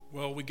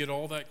Well, we get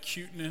all that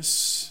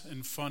cuteness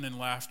and fun and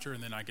laughter,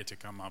 and then I get to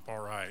come up. All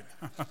right.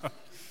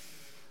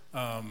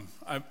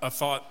 A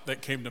thought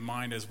that came to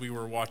mind as we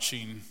were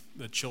watching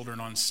the children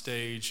on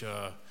stage,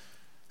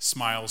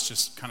 smiles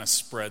just kind of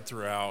spread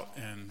throughout.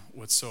 And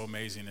what's so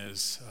amazing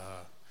is,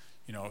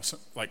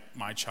 like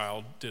my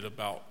child did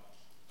about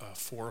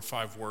 4 or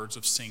 5 words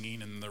of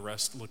singing and the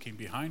rest looking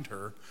behind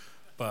her.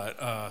 But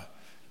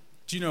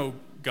do you know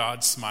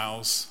God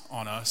smiles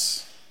on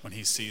us when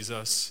he sees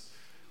us?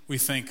 We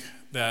think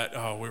that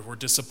we're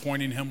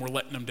disappointing him, we're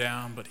letting him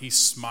down, but he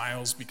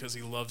smiles because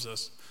he loves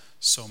us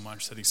so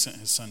much that he sent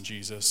his son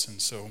Jesus.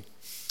 And so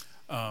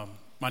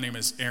my name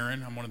is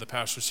Aaron. I'm one of the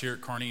pastors here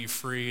at Carnegie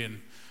Free, and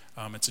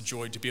it's a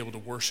joy to be able to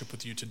worship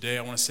with you today.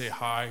 I want to say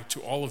hi to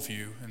all of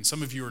you, and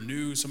some of you are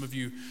new, some of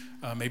you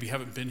maybe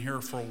haven't been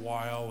here for a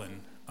while,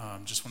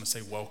 and just want to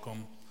say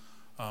welcome.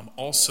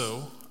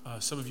 Also,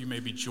 some of you may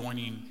be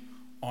joining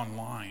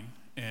online,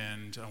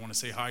 and I want to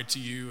say hi to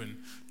you, and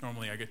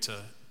normally I get to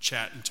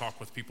chat and talk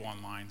with people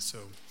online, so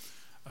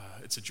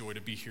it's a joy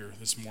to be here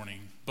this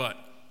morning. But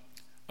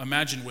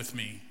imagine with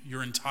me,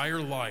 your entire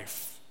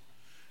life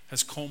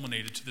has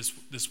culminated to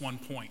this one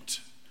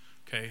point,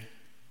 okay?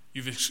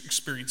 You've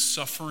experienced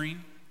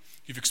suffering,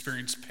 you've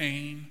experienced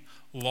pain,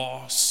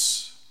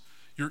 loss.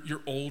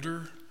 You're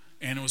older,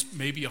 Anna was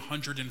maybe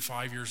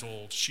 105 years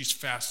old. She's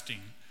fasting,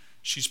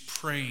 she's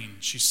praying,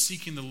 she's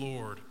seeking the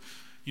Lord.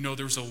 You know,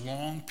 there was a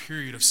long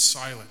period of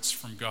silence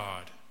from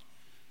God.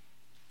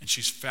 And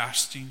she's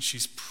fasting,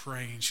 she's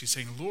praying, she's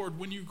saying, Lord,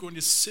 when are you going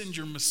to send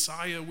your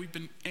Messiah? We've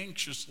been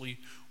anxiously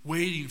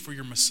waiting for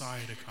your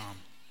Messiah to come.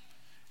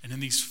 And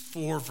in these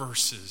 4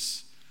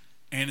 verses,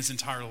 Anna's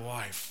entire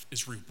life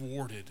is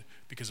rewarded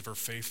because of her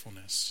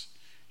faithfulness.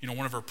 You know,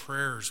 one of her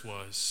prayers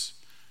was,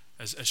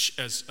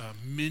 as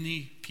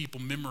many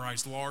people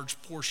memorized large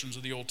portions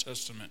of the Old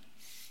Testament,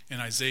 in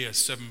Isaiah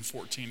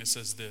 7:14 it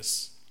says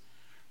this,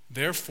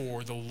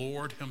 therefore the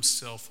Lord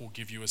himself will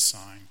give you a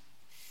sign.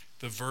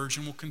 The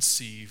virgin will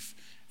conceive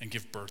and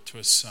give birth to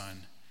a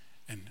son,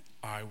 and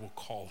I will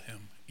call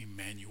him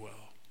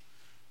Emmanuel.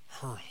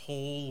 Her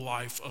whole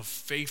life of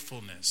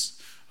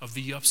faithfulness, of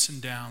the ups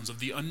and downs, of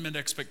the unmet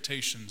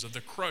expectations, of the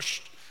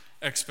crushed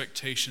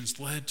expectations,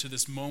 led to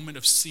this moment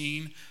of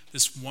seeing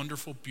this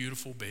wonderful,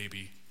 beautiful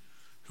baby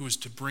who is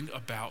to bring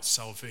about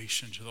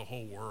salvation to the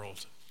whole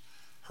world.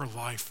 Her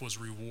life was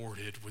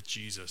rewarded with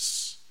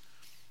Jesus.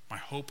 My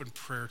hope and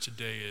prayer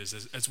today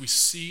is, as we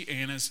see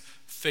Anna's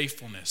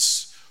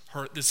faithfulness,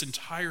 this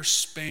entire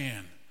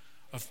span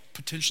of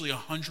potentially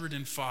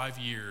 105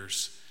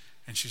 years,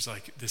 and she's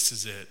like, this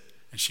is it.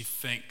 And she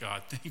thanked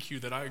God, thank you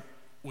that I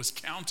was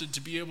counted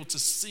to be able to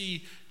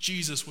see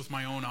Jesus with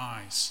my own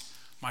eyes.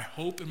 My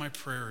hope and my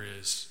prayer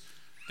is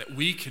that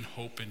we can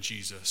hope in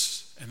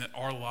Jesus and that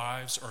our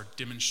lives are a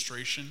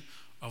demonstration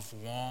of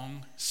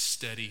long,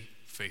 steady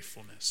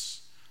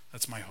faithfulness.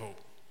 That's my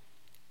hope.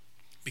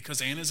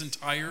 Because Anna's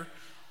entire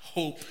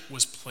hope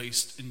was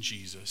placed in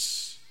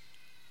Jesus.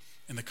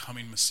 In the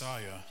coming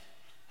Messiah,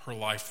 her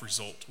life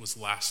result was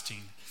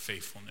lasting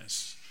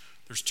faithfulness.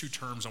 There's 2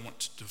 terms I want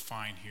to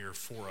define here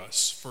for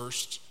us.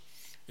 First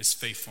is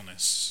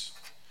faithfulness.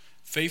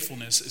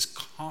 Faithfulness is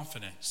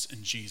confidence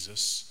in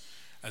Jesus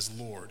as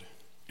Lord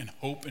and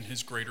hope in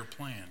his greater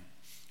plan,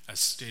 as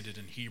stated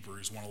in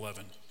Hebrews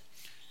 1:11.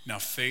 Now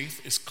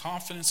faith is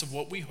confidence of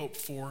what we hope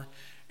for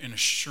and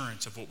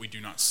assurance of what we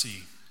do not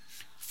see.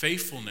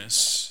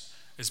 Faithfulness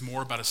is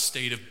more about a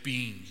state of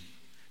being.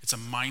 It's a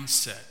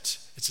mindset.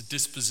 It's a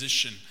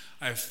disposition.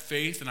 I have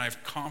faith and I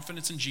have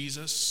confidence in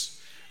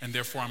Jesus, and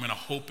therefore I'm going to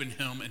hope in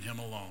him and him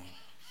alone.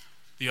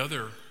 The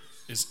other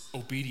is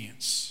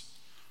obedience.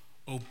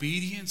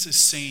 Obedience is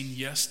saying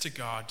yes to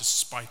God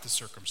despite the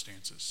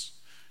circumstances,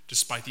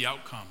 despite the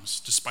outcomes,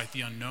 despite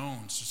the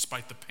unknowns,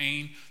 despite the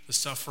pain, the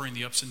suffering,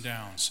 the ups and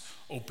downs.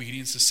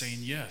 Obedience is saying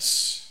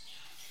yes.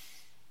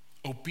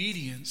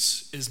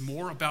 Obedience is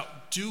more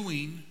about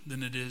doing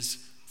than it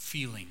is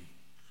feeling.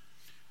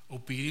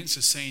 Obedience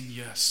is saying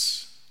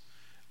yes.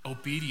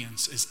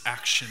 Obedience is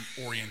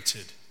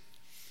action-oriented.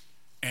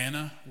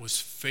 Anna was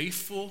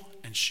faithful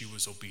and she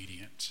was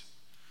obedient.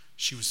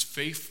 She was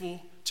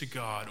faithful to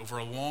God over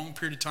a long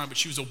period of time, but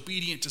she was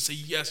obedient to say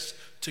yes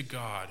to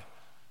God,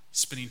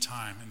 spending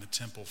time in the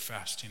temple,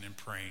 fasting and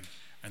praying,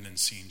 and then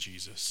seeing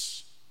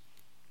Jesus.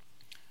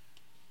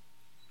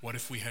 What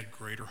if we had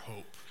greater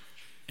hope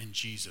in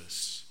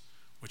Jesus,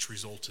 which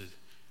resulted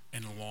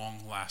in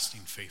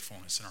long-lasting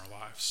faithfulness in our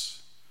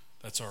lives?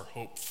 That's our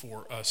hope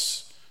for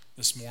us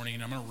this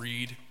morning. I'm going to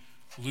read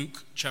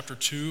Luke chapter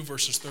 2,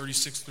 verses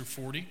 36 through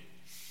 40.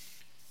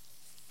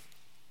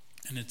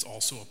 And it's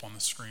also up on the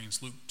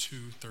screens, Luke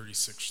 2,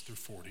 36 through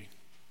 40.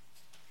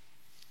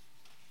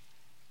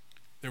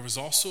 There was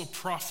also a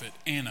prophet,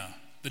 Anna,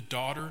 the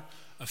daughter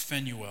of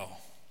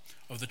Phanuel,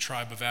 of the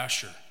tribe of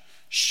Asher.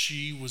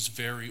 She was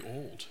very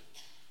old.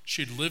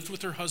 She had lived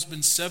with her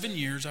husband 7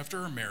 years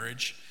after her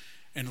marriage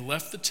and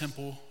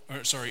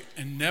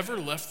never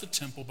left the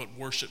temple but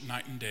worshiped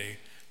night and day,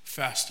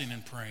 fasting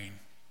and praying.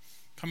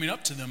 Coming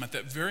up to them at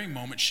that very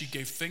moment, she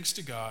gave thanks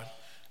to God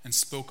and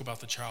spoke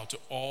about the child to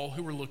all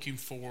who were looking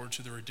forward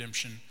to the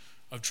redemption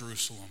of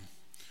Jerusalem.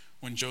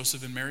 When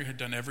Joseph and Mary had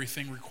done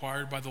everything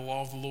required by the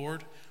law of the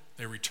Lord,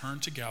 they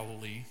returned to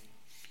Galilee,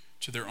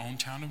 to their own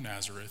town of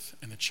Nazareth,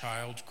 and the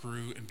child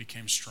grew and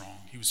became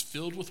strong. He was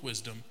filled with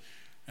wisdom,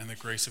 and the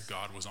grace of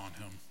God was on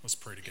him. Let's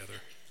pray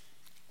together.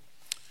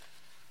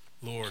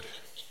 Lord,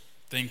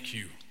 thank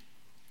you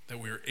that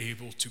we are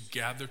able to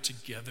gather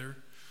together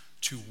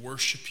to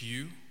worship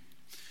you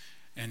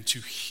and to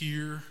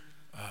hear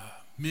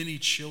many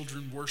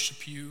children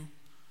worship you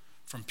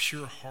from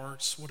pure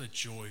hearts. What a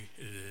joy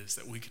it is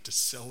that we get to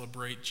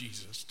celebrate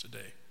Jesus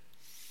today.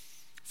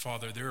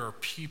 Father, there are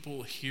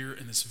people here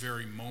in this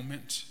very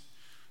moment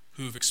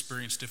who have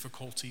experienced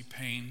difficulty,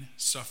 pain,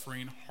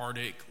 suffering,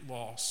 heartache,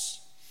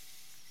 loss.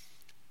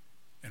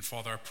 And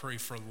Father, I pray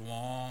for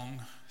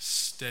long,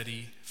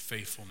 steady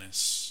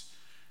faithfulness,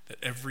 that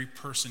every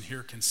person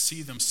here can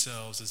see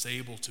themselves as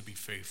able to be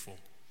faithful.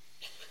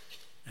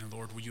 And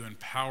Lord, will you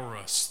empower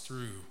us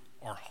through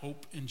our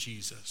hope in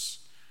Jesus,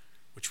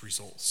 which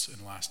results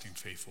in lasting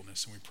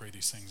faithfulness. And we pray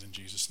these things in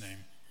Jesus' name.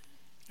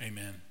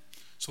 Amen.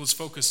 So let's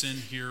focus in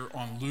here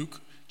on Luke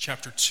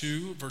chapter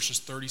 2, verses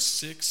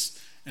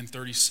 36 and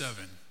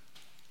 37.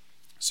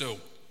 So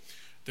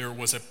there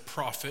was a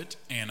prophet,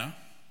 Anna,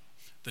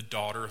 the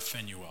daughter of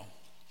Phanuel,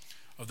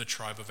 of the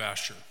tribe of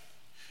Asher.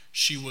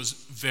 She was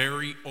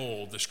very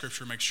old. The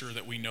scripture makes sure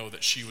that we know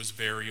that she was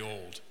very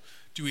old.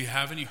 Do we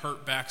have any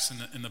hurt backs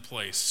in the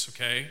place,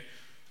 okay?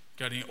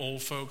 Got any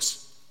old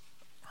folks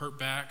hurt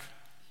back?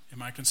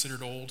 Am I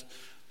considered old?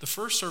 The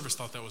first service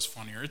thought that was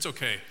funnier. It's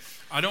okay.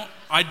 I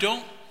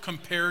don't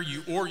compare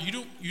you, or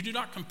you do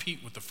not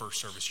compete with the first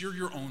service. You're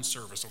your own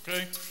service,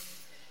 okay?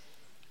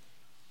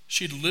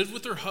 She had lived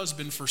with her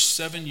husband for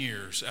 7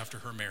 years after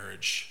her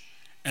marriage,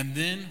 and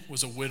then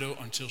was a widow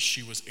until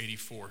she was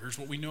 84. Here's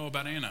what we know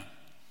about Anna,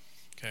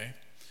 okay?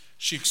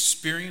 She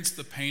experienced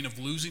the pain of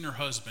losing her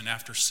husband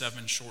after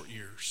 7 short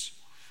years.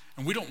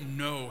 And we don't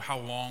know how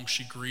long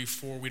she grieved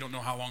for. We don't know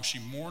how long she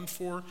mourned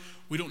for.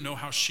 We don't know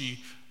how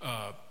she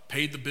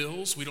paid the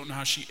bills. We don't know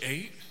how she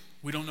ate.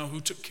 We don't know who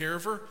took care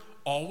of her.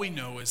 All we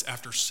know is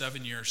after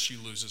 7 years, she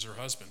loses her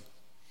husband.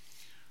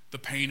 The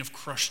pain of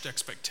crushed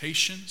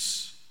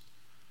expectations.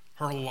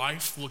 Her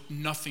life looked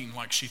nothing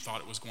like she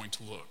thought it was going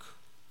to look.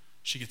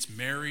 She gets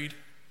married.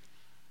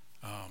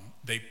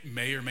 They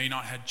may or may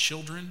not have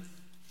children.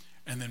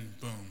 And then,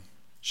 boom,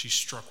 she's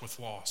struck with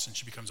loss and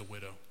she becomes a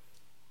widow.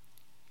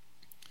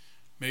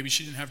 Maybe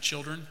she didn't have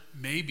children.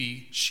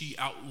 Maybe she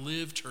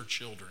outlived her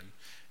children,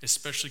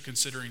 especially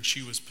considering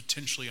she was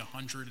potentially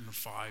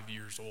 105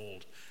 years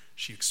old.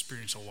 She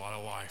experienced a lot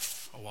of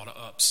life, a lot of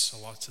ups,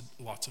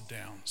 lots of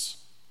downs.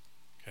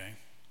 Okay?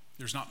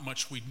 There's not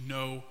much we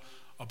know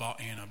about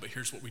Anna, but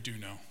here's what we do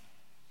know.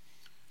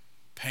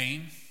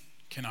 Pain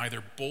can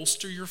either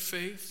bolster your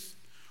faith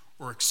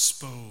or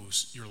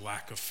expose your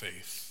lack of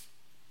faith.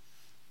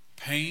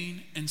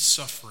 Pain and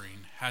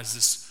suffering has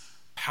this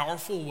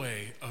powerful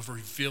way of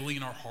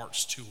revealing our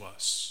hearts to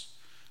us.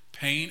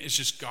 Pain is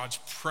just God's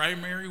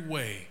primary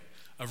way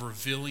of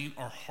revealing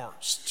our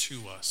hearts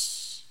to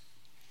us.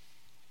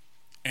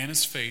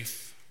 Anna's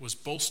faith was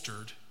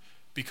bolstered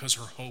because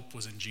her hope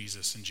was in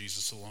Jesus and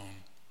Jesus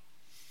alone.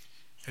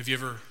 Have you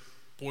ever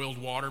boiled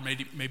water,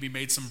 maybe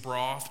made some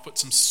broth, put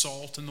some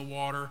salt in the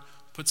water,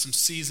 put some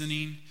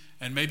seasoning,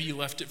 and maybe you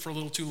left it for a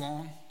little too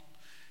long?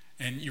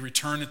 And you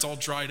return, it's all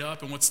dried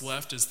up, and what's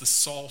left is the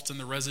salt and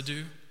the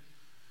residue.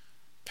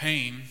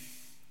 Pain,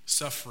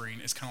 suffering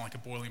is kind of like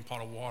a boiling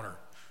pot of water.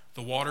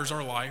 The water's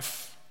our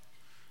life.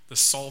 The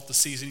salt, the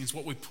seasoning is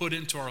what we put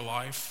into our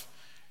life.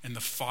 And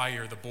the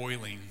fire, the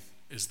boiling,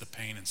 is the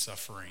pain and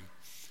suffering.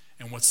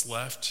 And what's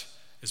left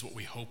is what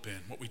we hope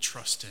in, what we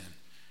trust in.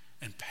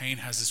 And pain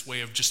has this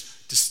way of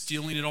just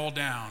distilling it all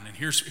down. And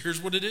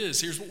here's what it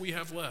is. Here's what we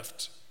have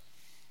left.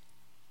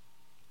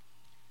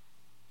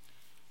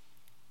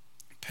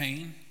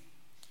 Pain,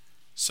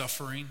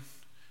 suffering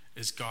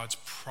is God's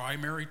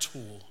primary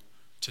tool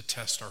to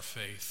test our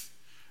faith.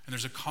 And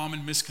there's a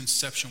common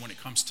misconception when it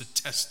comes to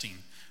testing.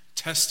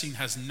 Testing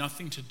has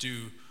nothing to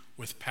do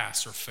with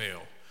pass or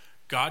fail.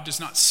 God does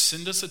not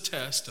send us a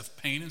test of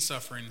pain and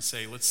suffering and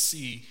say, let's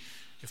see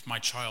if my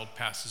child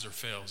passes or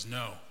fails.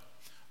 No.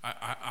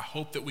 I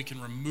hope that we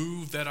can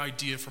remove that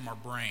idea from our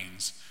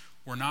brains.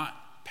 We're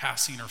not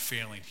passing or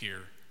failing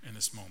here in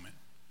this moment.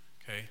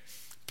 Okay?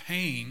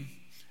 Pain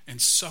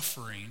and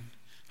suffering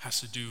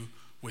has to do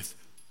with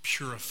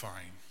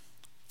purifying.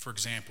 For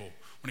example,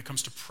 when it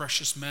comes to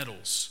precious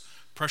metals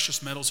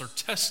are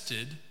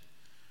tested,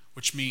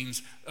 which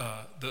means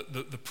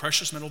the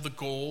precious metal, the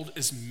gold,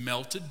 is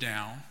melted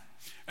down,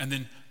 and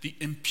then the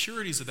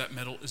impurities of that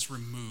metal is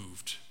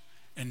removed.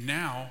 And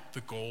now the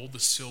gold, the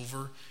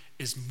silver,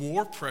 is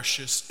more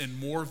precious and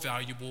more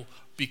valuable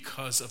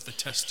because of the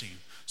testing.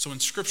 So in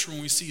Scripture,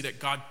 when we see that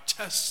God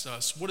tests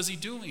us, what is he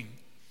doing?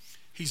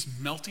 He's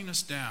melting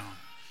us down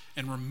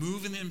and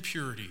removing the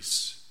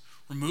impurities,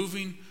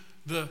 removing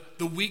the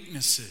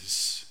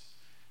weaknesses,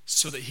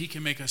 so that he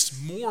can make us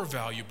more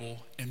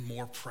valuable and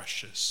more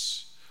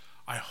precious.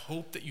 I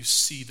hope that you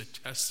see the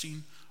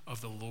testing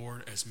of the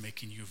Lord as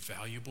making you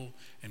valuable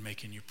and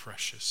making you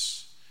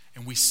precious.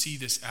 And we see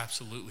this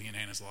absolutely in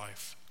Anna's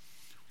life.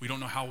 We don't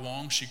know how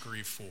long she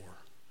grieved for.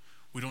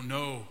 We don't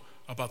know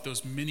about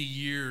those many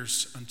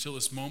years until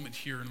this moment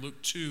here in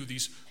Luke 2,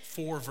 these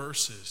 4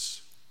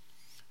 verses.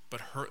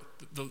 But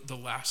the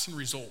lasting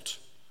result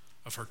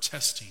of her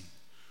testing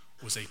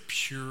was a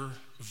pure,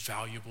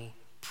 valuable,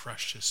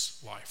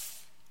 precious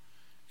life.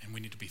 And we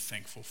need to be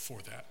thankful for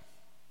that.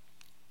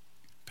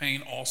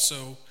 Pain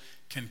also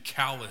can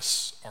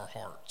callous our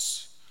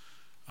hearts.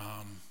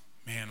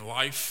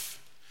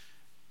 Life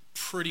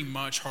pretty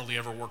much hardly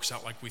ever works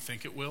out like we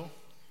think it will.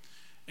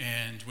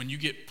 And when you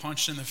get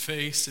punched in the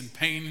face and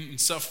pain and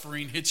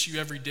suffering hits you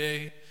every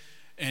day,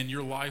 and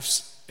your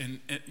life's and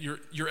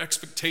your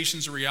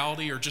expectations of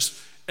reality are just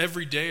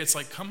every day, it's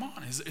like, come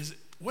on,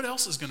 what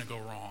else is going to go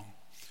wrong?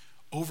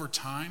 Over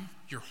time,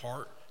 your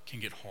heart can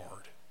get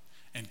hard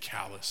and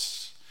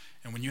callous.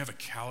 And when you have a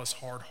callous,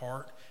 hard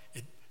heart,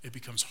 it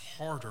becomes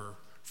harder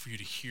for you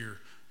to hear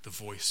the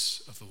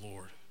voice of the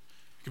Lord.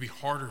 It can be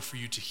harder for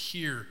you to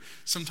hear.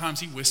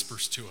 Sometimes he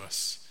whispers to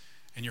us,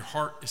 and your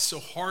heart is so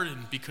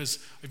hardened because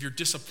of your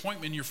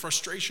disappointment, your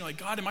frustration. Like,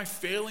 God, am I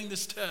failing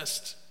this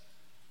test?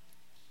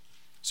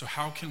 So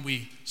how can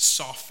we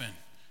soften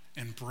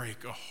and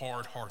break a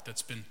hard heart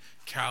that's been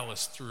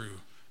calloused through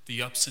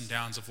the ups and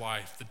downs of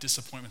life, the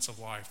disappointments of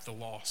life, the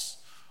loss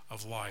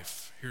of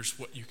life? Here's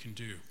what you can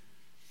do.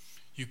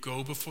 You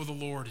go before the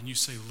Lord and you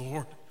say,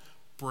 Lord,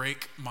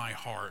 break my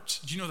heart.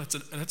 Do you know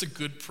that's a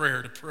good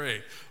prayer to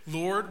pray?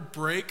 Lord,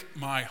 break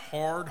my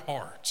hard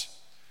heart.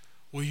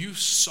 Will you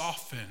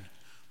soften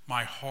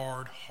my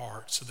hard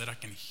heart so that I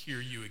can hear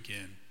you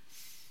again?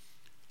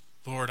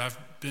 Lord, I've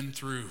been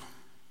through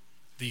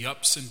the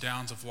ups and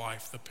downs of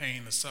life, the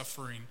pain, the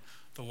suffering,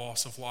 the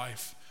loss of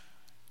life.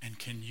 And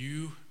can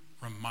you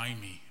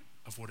remind me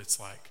of what it's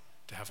like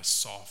to have a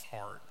soft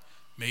heart,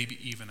 maybe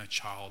even a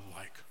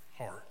childlike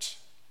heart?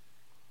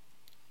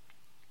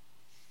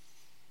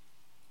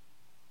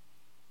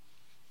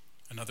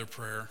 Another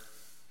prayer,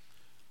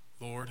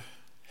 Lord,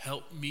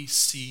 help me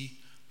see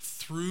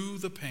through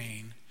the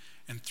pain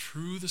and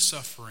through the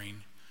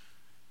suffering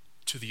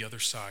to the other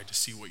side to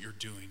see what you're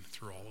doing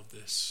through all of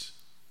this.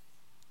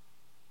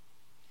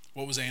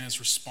 What was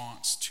Anna's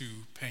response to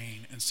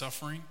pain and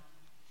suffering?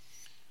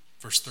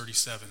 Verse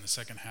 37, the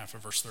second half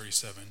of verse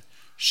 37.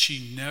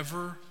 She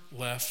never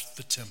left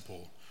the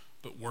temple,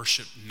 but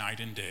worshiped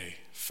night and day,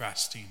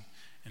 fasting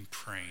and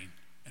praying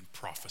and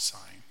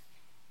prophesying.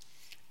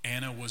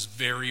 Anna was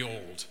very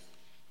old.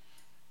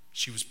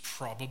 She was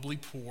probably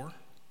poor,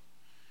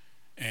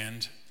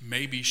 and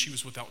maybe she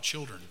was without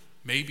children.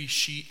 Maybe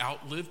she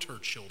outlived her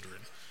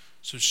children.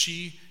 So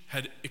she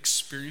had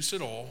experienced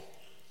it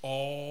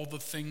all the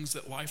things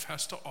that life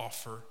has to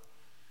offer,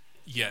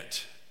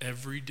 yet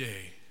every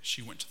day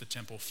she went to the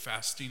temple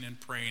fasting and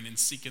praying and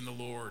seeking the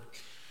Lord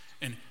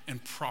and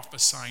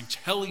prophesying,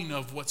 telling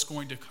of what's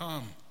going to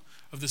come,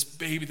 of this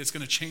baby that's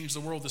going to change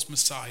the world, this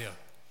Messiah.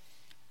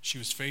 She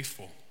was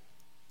faithful.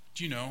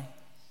 Do you know,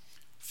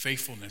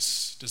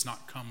 faithfulness does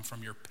not come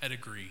from your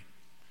pedigree,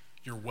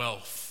 your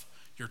wealth,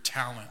 your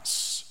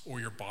talents,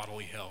 or your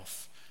bodily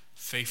health.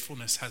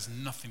 Faithfulness has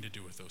nothing to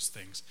do with those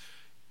things.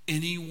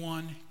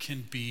 Anyone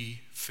can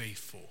be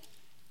faithful.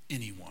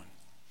 Anyone.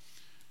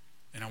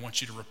 And I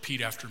want you to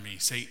repeat after me.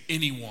 Say,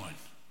 anyone.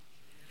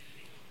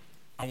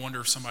 I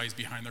wonder if somebody's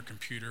behind their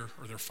computer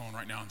or their phone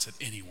right now and said,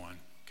 anyone.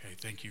 Okay,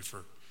 thank you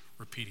for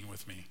repeating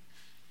with me.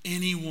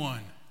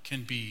 Anyone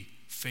can be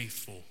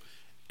faithful.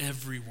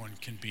 Everyone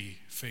can be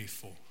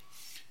faithful.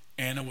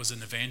 Anna was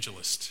an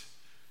evangelist.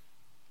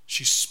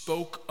 She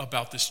spoke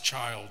about this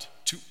child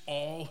to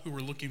all who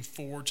were looking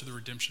forward to the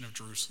redemption of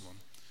Jerusalem.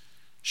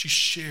 She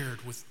shared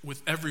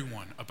with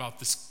everyone about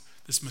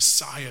this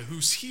Messiah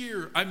who's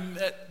here. I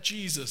met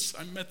Jesus.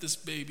 I met this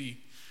baby,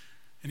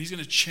 and he's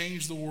going to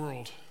change the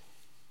world.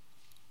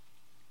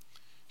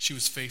 She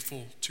was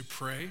faithful to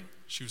pray.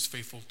 She was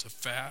faithful to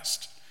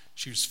fast.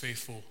 She was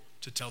faithful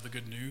to tell the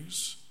good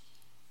news.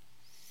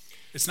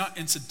 It's not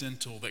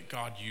incidental that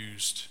God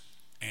used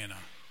Anna,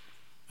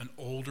 an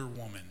older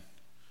woman,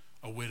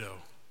 a widow,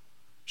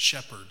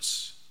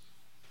 shepherds,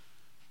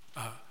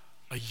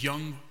 a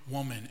young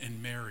woman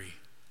in Mary.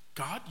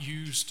 God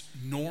used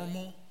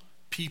normal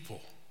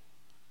people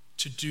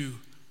to do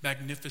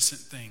magnificent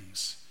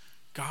things.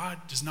 God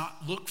does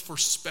not look for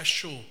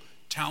special,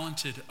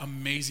 talented,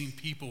 amazing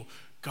people.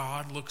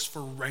 God looks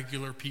for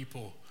regular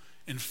people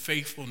in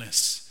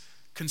faithfulness,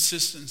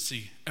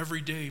 consistency,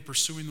 every day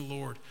pursuing the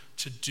Lord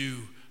to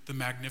do the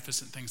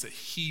magnificent things that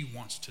he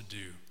wants to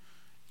do.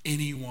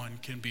 Anyone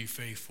can be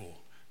faithful.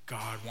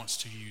 God wants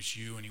to use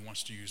you, and he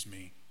wants to use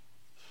me.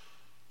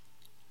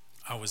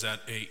 I was at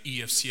a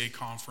EFCA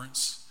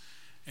conference,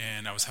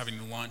 and I was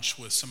having lunch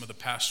with some of the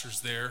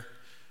pastors there,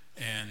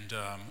 and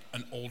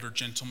an older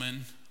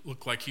gentleman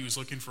looked like he was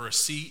looking for a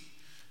seat.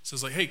 So I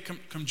was like, hey,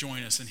 come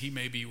join us. And he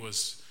maybe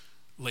was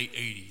late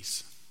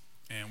 80s.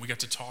 And we got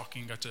to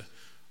talking, got to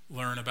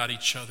learn about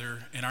each other.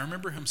 And I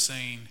remember him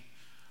saying,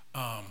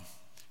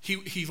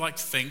 he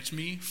thanked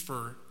me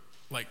for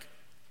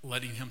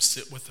letting him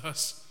sit with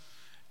us.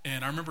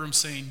 And I remember him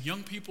saying,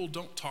 young people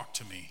don't talk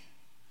to me.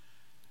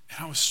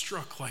 And I was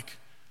struck, like,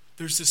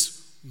 there's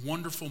this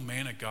wonderful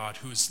man of God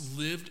who has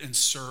lived and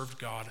served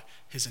God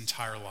his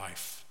entire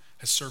life,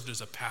 has served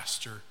as a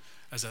pastor,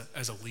 as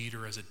a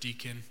leader, as a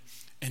deacon,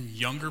 and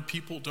younger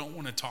people don't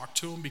want to talk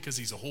to him because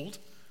he's old?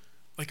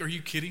 Like, are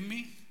you kidding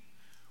me?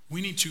 We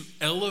need to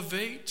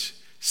elevate,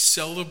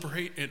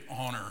 celebrate, and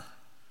honor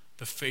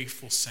the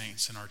faithful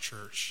saints in our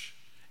church,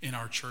 in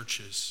our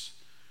churches.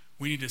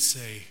 We need to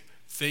say,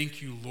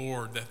 thank you,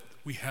 Lord, that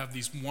we have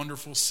these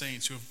wonderful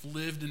saints who have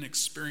lived and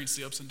experienced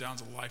the ups and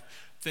downs of life.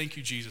 Thank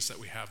you, Jesus, that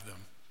we have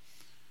them.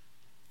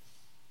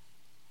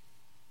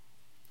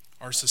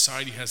 Our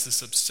society has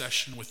this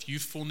obsession with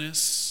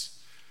youthfulness,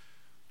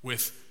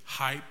 with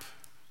hype,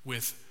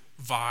 with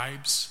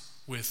vibes,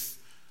 with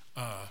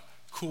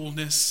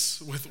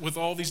coolness, with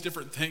all these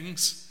different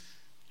things.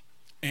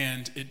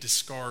 And it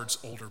discards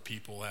older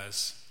people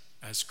as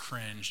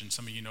cringe. And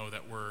some of you know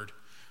that word.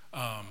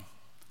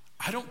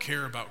 I don't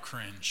care about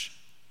cringe.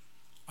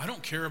 I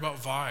don't care about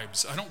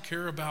vibes. I don't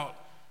care about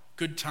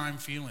good time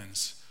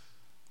feelings.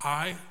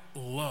 I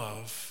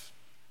love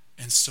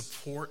and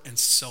support and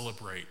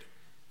celebrate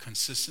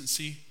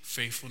consistency,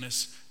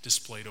 faithfulness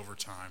displayed over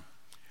time.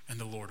 And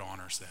the Lord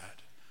honors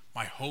that.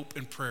 My hope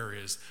and prayer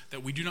is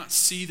that we do not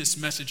see this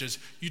message as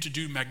you to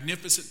do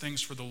magnificent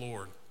things for the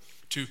Lord,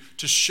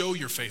 to show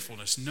your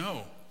faithfulness.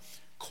 No,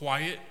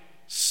 quiet,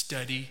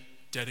 steady,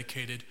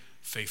 dedicated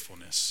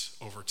faithfulness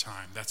over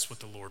time. That's what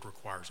the Lord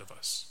requires of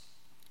us.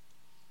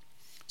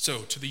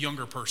 So, to the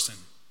younger person,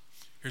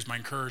 here's my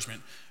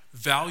encouragement.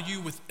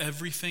 Value with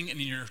everything and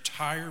in your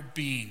entire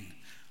being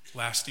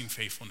lasting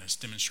faithfulness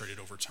demonstrated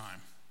over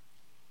time.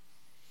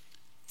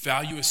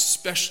 Value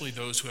especially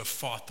those who have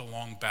fought the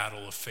long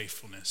battle of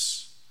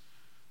faithfulness,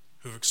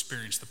 who have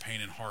experienced the pain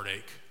and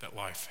heartache that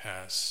life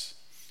has.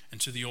 And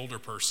to the older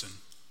person,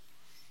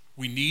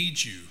 we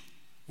need you.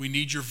 We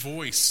need your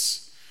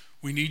voice.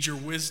 We need your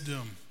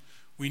wisdom.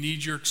 We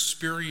need your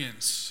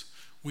experience.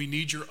 We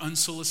need your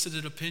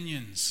unsolicited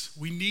opinions.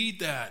 We need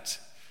that.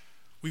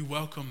 We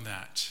welcome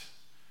that.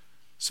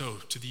 So,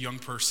 to the young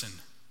person,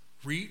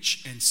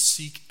 reach and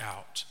seek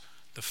out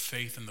the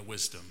faith and the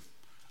wisdom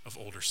of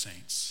older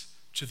saints.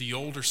 To the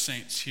older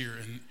saints here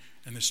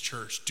in this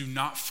church, do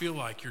not feel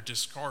like you're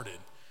discarded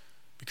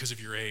because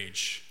of your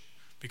age,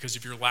 because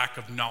of your lack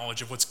of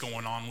knowledge of what's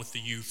going on with the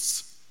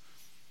youths.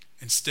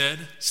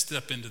 Instead,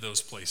 step into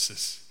those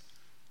places.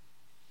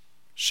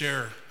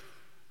 Share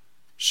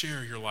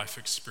your life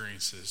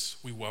experiences.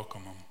 We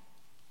welcome them.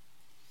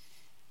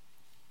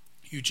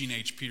 Eugene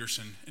H.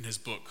 Peterson, in his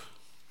book,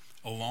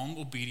 A Long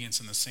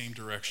Obedience in the Same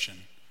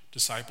Direction,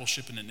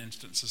 Discipleship in an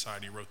Instant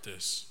Society, wrote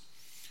this: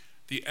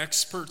 the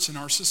experts in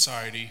our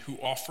society who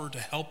offer to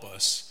help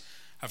us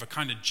have a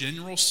kind of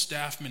general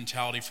staff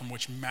mentality from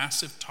which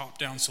massive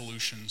top-down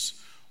solutions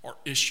are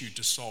issued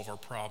to solve our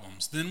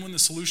problems. Then when the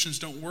solutions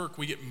don't work,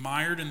 we get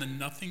mired in the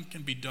nothing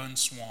can be done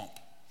swamp.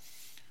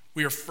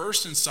 We are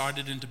first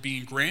incited into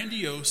being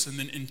grandiose and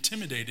then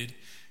intimidated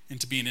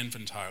into being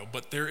infantile.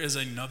 But there is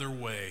another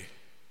way,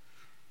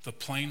 the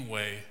plain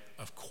way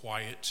of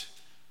quiet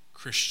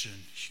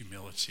Christian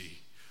humility.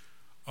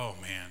 Oh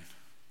man,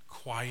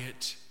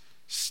 quiet,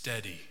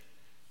 steady,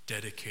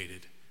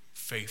 dedicated,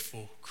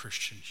 faithful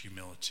Christian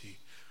humility.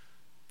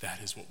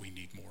 That is what we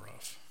need more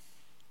of.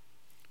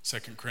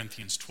 2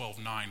 Corinthians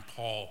 12:9,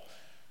 Paul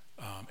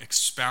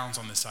expounds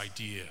on this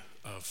idea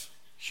of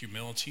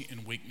humility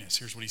and weakness.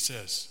 Here's what he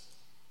says.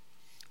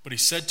 But he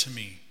said to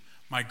me,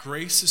 my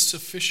grace is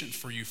sufficient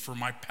for you, for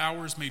my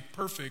power is made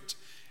perfect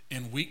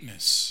in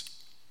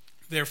weakness.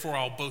 Therefore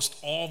I'll boast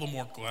all the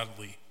more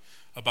gladly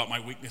about my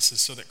weaknesses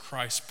so that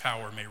Christ's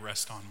power may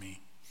rest on me.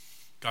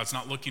 God's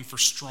not looking for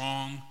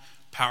strong,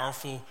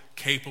 powerful,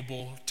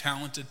 capable,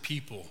 talented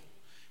people.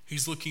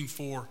 He's looking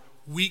for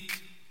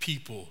weak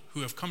people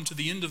who have come to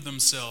the end of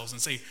themselves and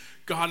say,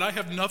 God, I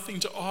have nothing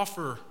to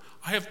offer.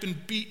 I have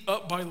been beat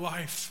up by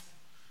life.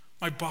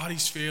 My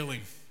body's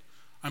failing.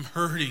 I'm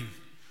hurting.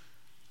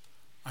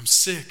 I'm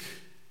sick.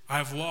 I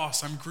have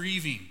lost. I'm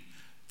grieving.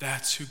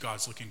 That's who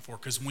God's looking for.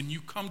 Because when you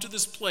come to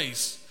this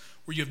place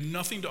where you have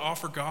nothing to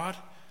offer God,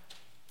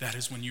 that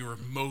is when you are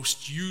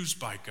most used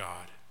by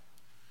God.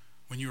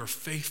 When you are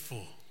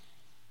faithful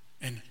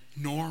and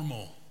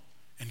normal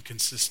and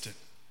consistent.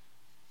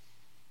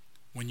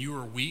 When you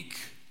are weak,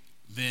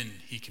 then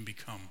he can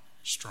become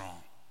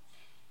strong.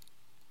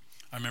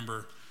 I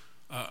remember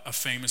a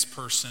famous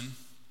person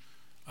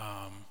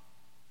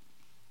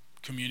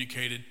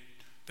communicated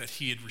that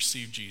he had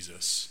received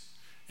Jesus.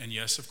 And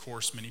yes, of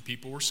course, many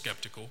people were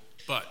skeptical,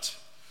 but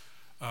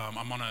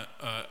I'm on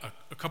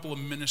a couple of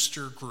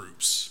minister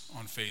groups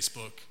on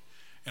Facebook,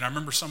 and I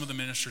remember some of the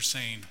ministers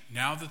saying,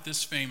 now that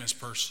this famous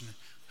person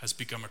has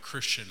become a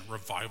Christian,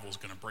 revival is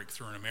going to break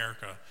through in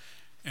America.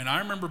 And I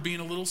remember being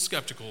a little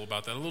skeptical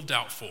about that, a little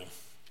doubtful.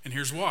 And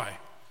here's why.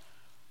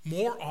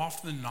 More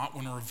often than not,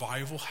 when a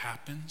revival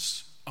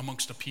happens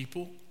amongst a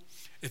people,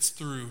 it's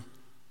through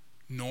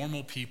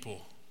normal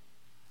people.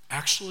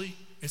 Actually,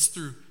 it's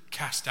through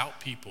cast out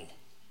people.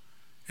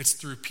 It's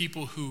through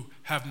people who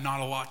have not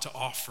a lot to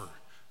offer,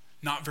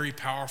 not very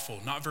powerful,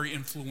 not very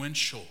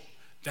influential.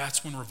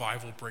 That's when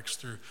revival breaks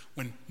through.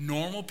 When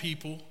normal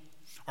people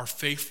are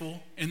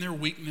faithful in their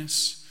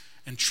weakness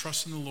and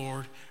trust in the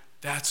Lord,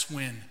 that's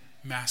when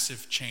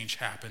massive change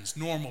happens.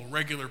 Normal,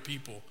 regular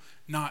people,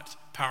 not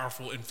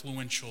powerful,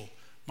 influential,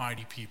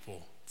 mighty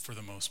people for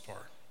the most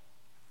part.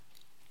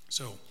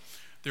 So,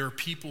 there are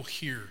people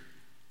here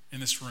in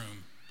this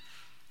room.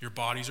 Your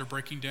bodies are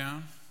breaking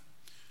down.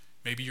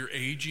 Maybe you're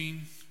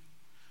aging.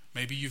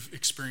 Maybe you've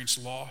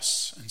experienced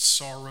loss and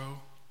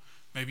sorrow.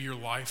 Maybe your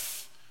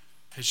life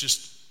has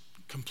just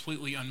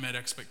completely unmet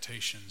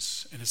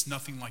expectations, and it's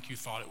nothing like you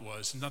thought it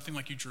was, nothing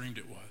like you dreamed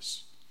it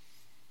was.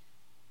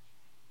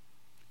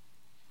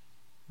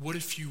 What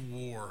if you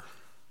wore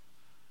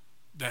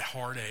that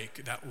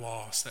heartache, that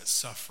loss, that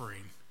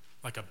suffering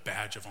like a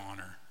badge of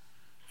honor,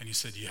 and you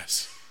said,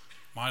 yes,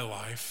 my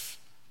life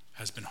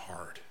has been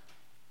hard,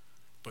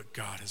 but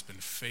God has been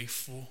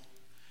faithful.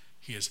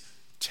 He has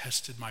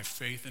tested my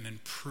faith and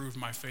improved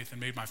my faith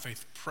and made my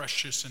faith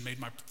precious and made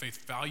my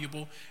faith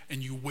valuable.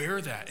 And you wear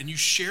that and you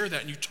share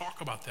that and you talk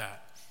about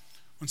that.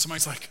 When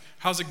somebody's like,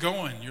 how's it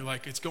going? You're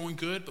like, it's going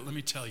good, but let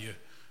me tell you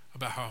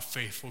about how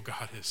faithful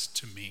God is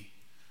to me.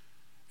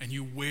 And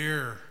you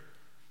wear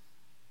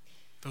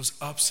those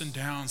ups and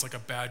downs like a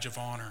badge of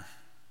honor.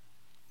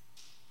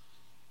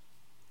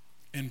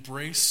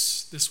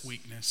 Embrace this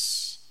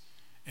weakness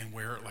and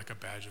wear it like a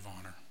badge of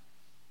honor.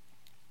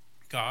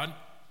 God,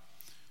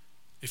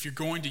 if you're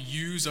going to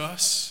use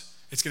us,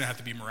 it's going to have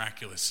to be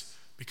miraculous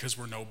because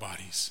we're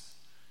nobodies.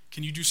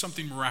 Can you do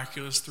something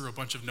miraculous through a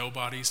bunch of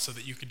nobodies so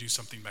that you can do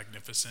something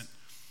magnificent?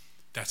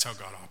 That's how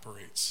God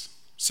operates.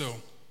 So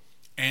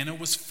Anna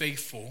was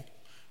faithful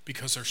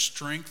because her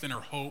strength and her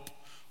hope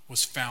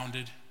was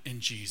founded in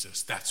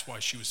Jesus. That's why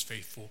she was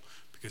faithful,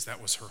 because that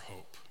was her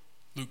hope.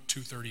 Luke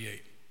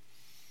 2:38.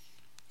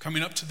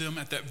 Coming up to them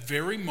at that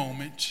very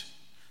moment,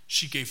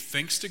 she gave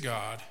thanks to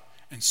God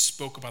and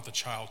spoke about the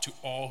child to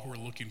all who were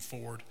looking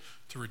forward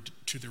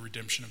to the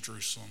redemption of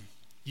Jerusalem.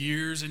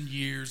 Years and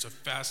years of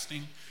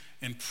fasting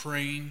and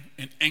praying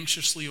and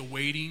anxiously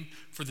awaiting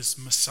for this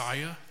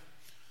Messiah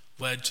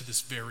led to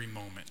this very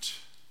moment.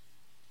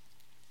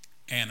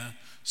 Anna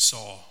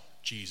saw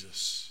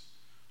Jesus.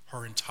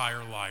 Her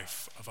entire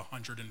life of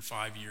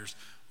 105 years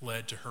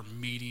led to her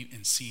meeting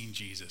and seeing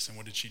Jesus. And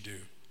what did she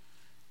do?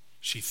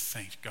 She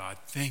thanked God.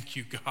 Thank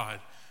you, God,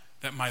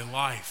 that my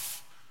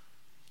life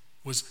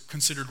was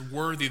considered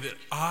worthy, that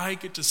I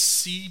get to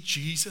see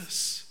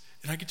Jesus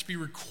and I get to be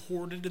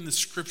recorded in the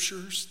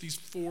scriptures, these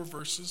 4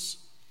 verses.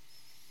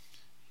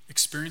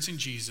 Experiencing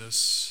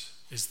Jesus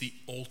is the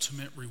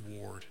ultimate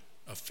reward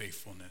of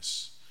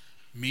faithfulness.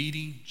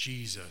 Meeting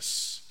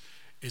Jesus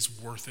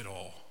is worth it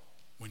all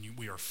when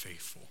we are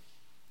faithful.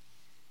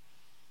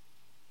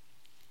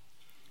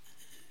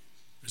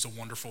 There's a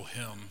wonderful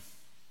hymn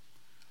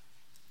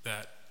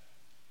that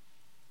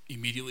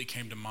immediately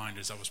came to mind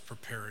as I was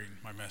preparing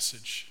my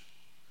message.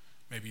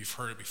 Maybe you've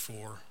heard it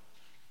before.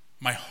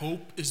 My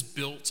hope is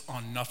built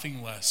on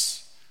nothing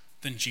less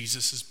than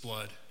Jesus'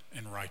 blood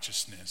and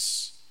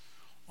righteousness.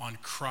 On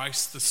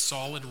Christ, the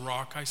solid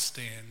rock I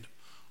stand.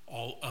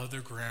 All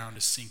other ground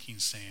is sinking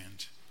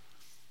sand.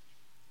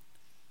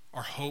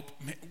 Our hope,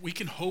 we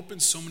can hope in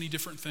so many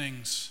different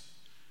things.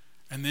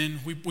 And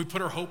then we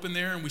put our hope in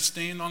there and we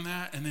stand on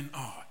that, and then,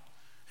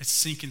 it's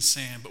sinking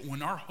sand. But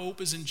when our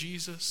hope is in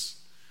Jesus,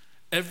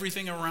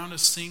 everything around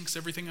us sinks,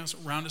 everything else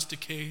around us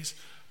decays.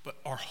 But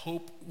our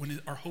hope,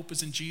 when our hope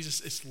is in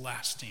Jesus, it's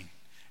lasting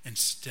and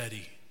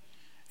steady.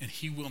 And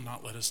he will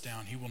not let us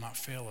down. He will not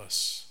fail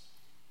us.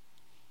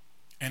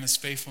 And his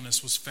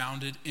faithfulness was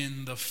founded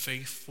in the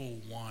faithful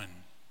one,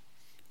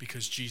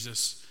 because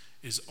Jesus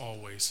is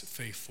always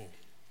faithful.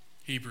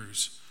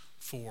 Hebrews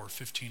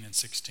 4:15 and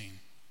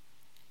 16.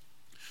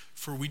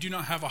 For we do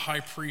not have a high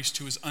priest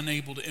who is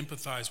unable to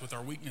empathize with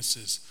our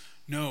weaknesses.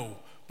 No,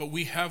 but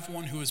we have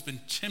one who has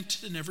been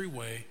tempted in every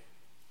way,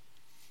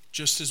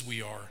 just as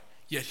we are,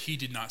 yet he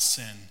did not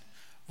sin.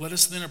 Let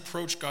us then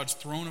approach God's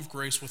throne of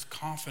grace with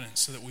confidence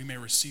so that we may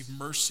receive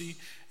mercy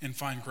and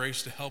find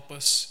grace to help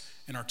us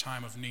in our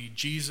time of need.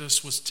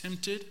 Jesus was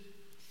tempted.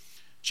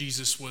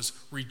 Jesus was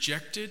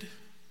rejected.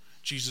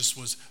 Jesus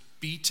was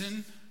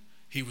beaten.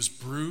 He was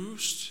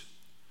bruised.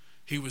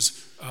 He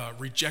was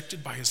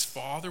rejected by his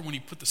Father when he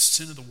put the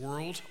sin of the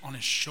world on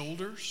his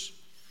shoulders.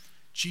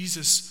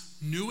 Jesus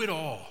knew it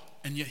all,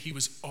 and yet he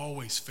was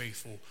always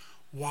faithful.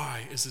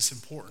 Why is this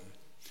important?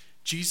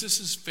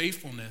 Jesus'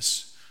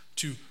 faithfulness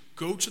to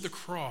go to the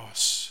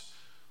cross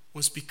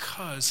was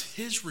because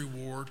his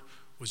reward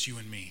was you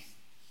and me.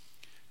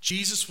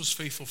 Jesus was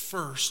faithful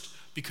first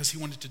because he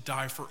wanted to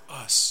die for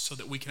us so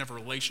that we can have a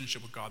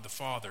relationship with God the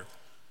Father.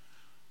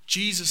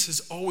 Jesus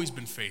has always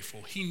been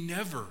faithful. He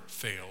never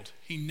failed.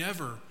 He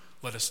never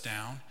let us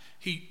down.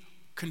 He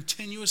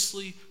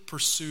continuously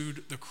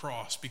pursued the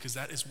cross because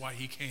that is why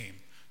he came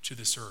to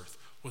this earth,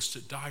 was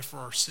to die for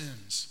our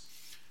sins.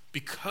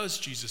 Because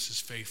Jesus is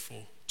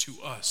faithful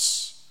to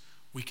us,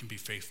 we can be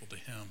faithful to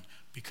him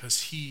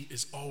because he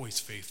is always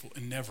faithful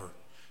and never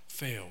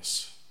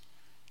fails.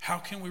 How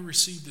can we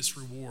receive this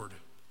reward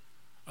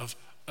of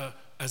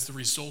as the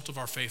result of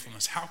our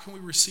faithfulness? How can we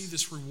receive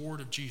this reward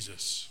of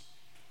Jesus?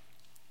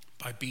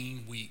 By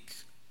being weak,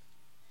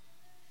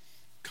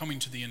 coming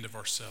to the end of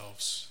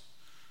ourselves,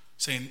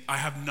 saying, I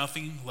have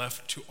nothing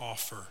left to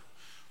offer.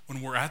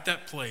 When we're at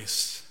that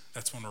place,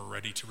 that's when we're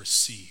ready to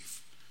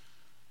receive.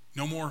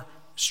 No more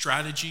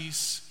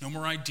strategies, no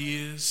more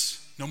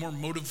ideas, no more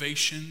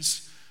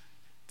motivations.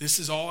 This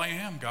is all I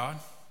am, God.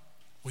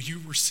 Will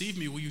you receive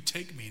me? Will you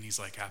take me? And he's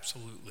like,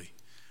 absolutely.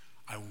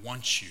 I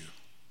want you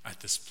at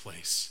this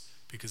place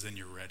because then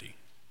you're ready.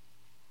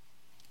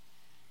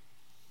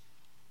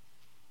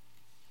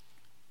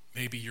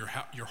 Maybe your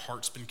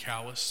heart's been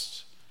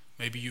calloused.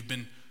 Maybe you've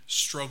been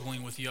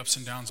struggling with the ups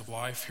and downs of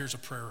life. Here's a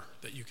prayer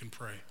that you can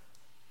pray.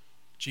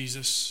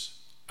 Jesus,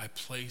 I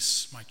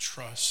place my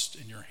trust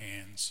in your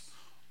hands.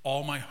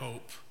 All my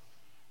hope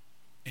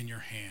in your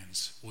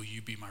hands. Will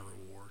you be my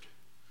reward?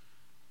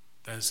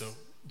 That is a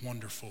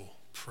wonderful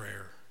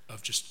prayer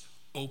of just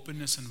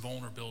openness and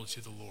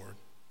vulnerability to the Lord.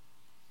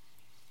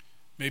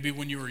 Maybe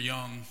when you were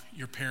young,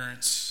 your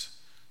parents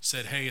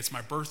said, hey, it's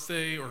my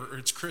birthday or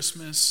it's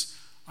Christmas.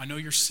 I know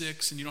you're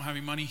 6 and you don't have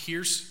any money.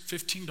 Here's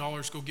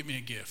 $15, go get me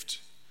a gift.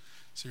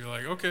 So you're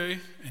like, okay.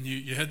 And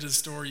you head to the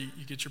store, you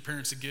get your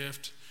parents a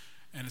gift.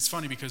 And it's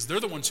funny because they're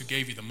the ones who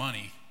gave you the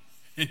money.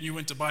 And you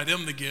went to buy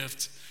them the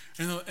gift.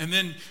 And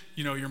then,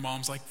 your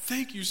mom's like,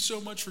 thank you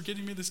so much for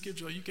getting me this gift.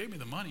 You're like, you gave me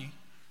the money,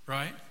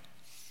 right?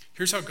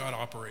 Here's how God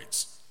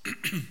operates.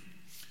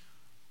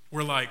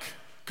 We're like,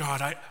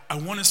 God, I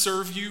want to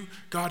serve you.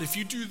 God, if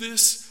you do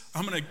this,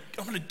 I'm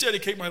gonna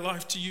dedicate my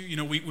life to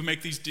you. We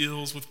make these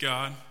deals with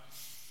God.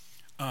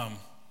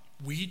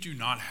 We do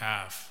not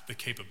have the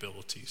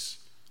capabilities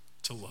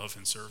to love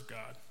and serve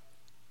God.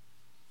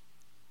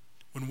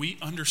 When we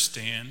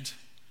understand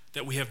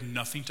that we have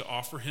nothing to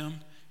offer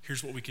him,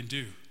 here's what we can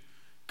do.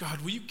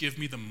 God, will you give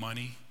me the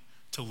money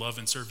to love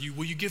and serve you?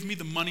 Will you give me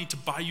the money to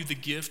buy you the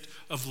gift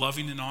of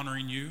loving and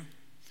honoring you?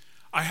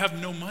 I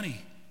have no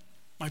money.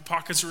 My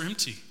pockets are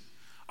empty.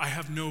 I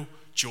have no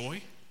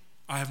joy.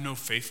 I have no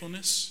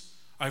faithfulness.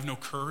 I have no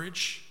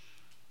courage.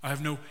 I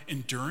have no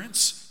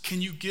endurance.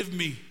 Can you give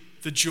me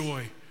the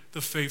joy,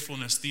 the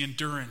faithfulness, the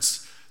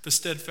endurance, the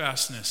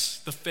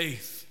steadfastness, the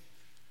faith?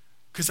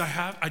 Because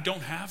I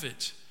don't have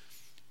it.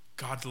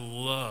 God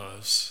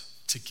loves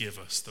to give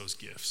us those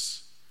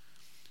gifts.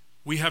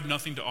 We have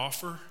nothing to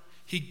offer.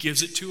 He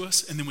gives it to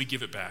us, and then we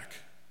give it back.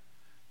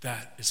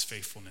 That is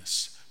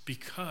faithfulness,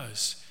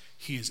 because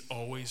he is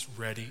always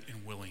ready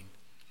and willing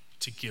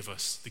to give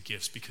us the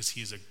gifts, because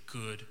he is a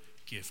good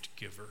gift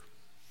giver.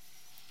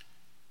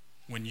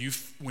 When you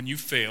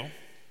fail,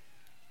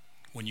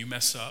 when you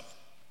mess up,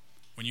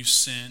 when you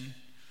sin,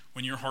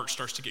 when your heart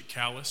starts to get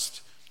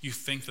calloused, you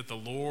think that the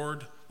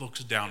Lord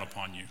looks down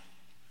upon you,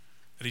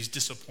 that he's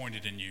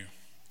disappointed in you.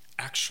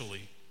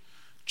 Actually,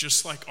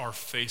 just like our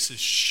faces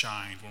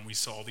shined when we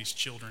saw these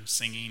children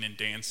singing and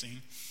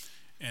dancing,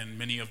 and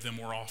many of them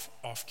were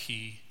off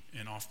key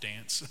and off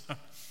dance,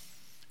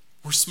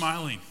 we're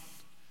smiling.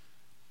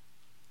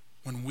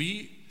 When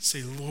we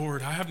say,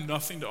 Lord, I have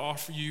nothing to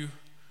offer you,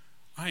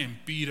 I am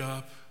beat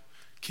up.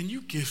 Can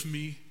you give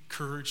me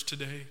courage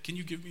today? Can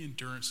you give me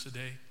endurance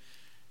today?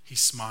 He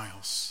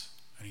smiles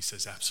and he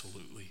says,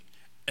 absolutely.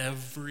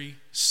 Every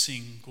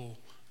single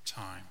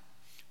time.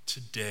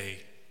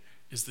 Today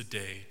is the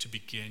day to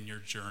begin your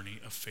journey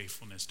of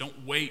faithfulness.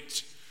 Don't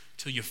wait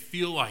till you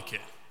feel like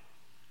it.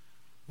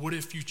 What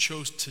if you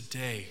chose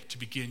today to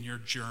begin your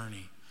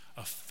journey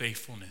of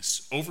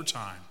faithfulness over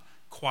time,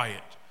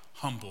 quiet,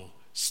 humble,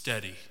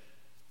 steady?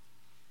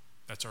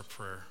 That's our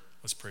prayer.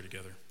 Let's pray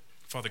together.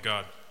 Father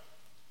God,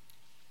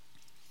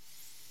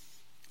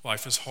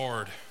 life is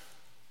hard.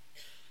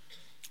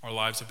 Our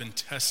lives have been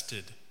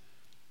tested,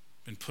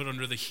 been put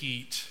under the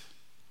heat,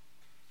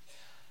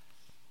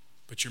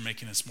 but you're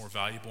making us more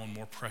valuable and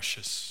more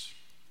precious.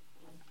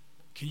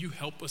 Can you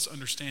help us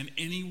understand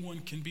anyone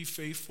can be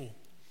faithful?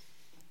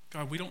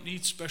 God, we don't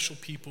need special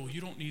people.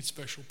 You don't need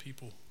special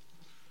people.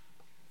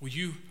 Will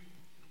you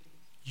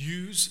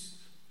use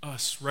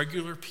us,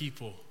 regular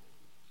people,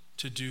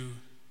 to do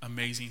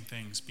amazing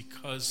things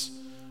because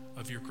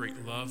of your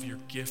great love, your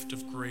gift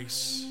of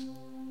grace?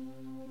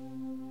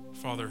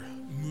 Father,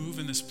 move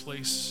in this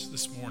place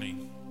this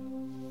morning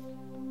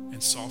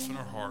and soften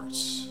our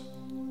hearts.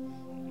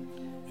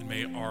 And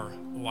may our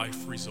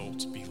life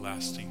results be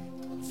lasting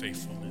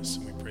faithfulness.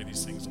 And we pray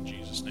these things in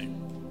Jesus'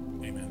 name.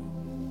 Amen.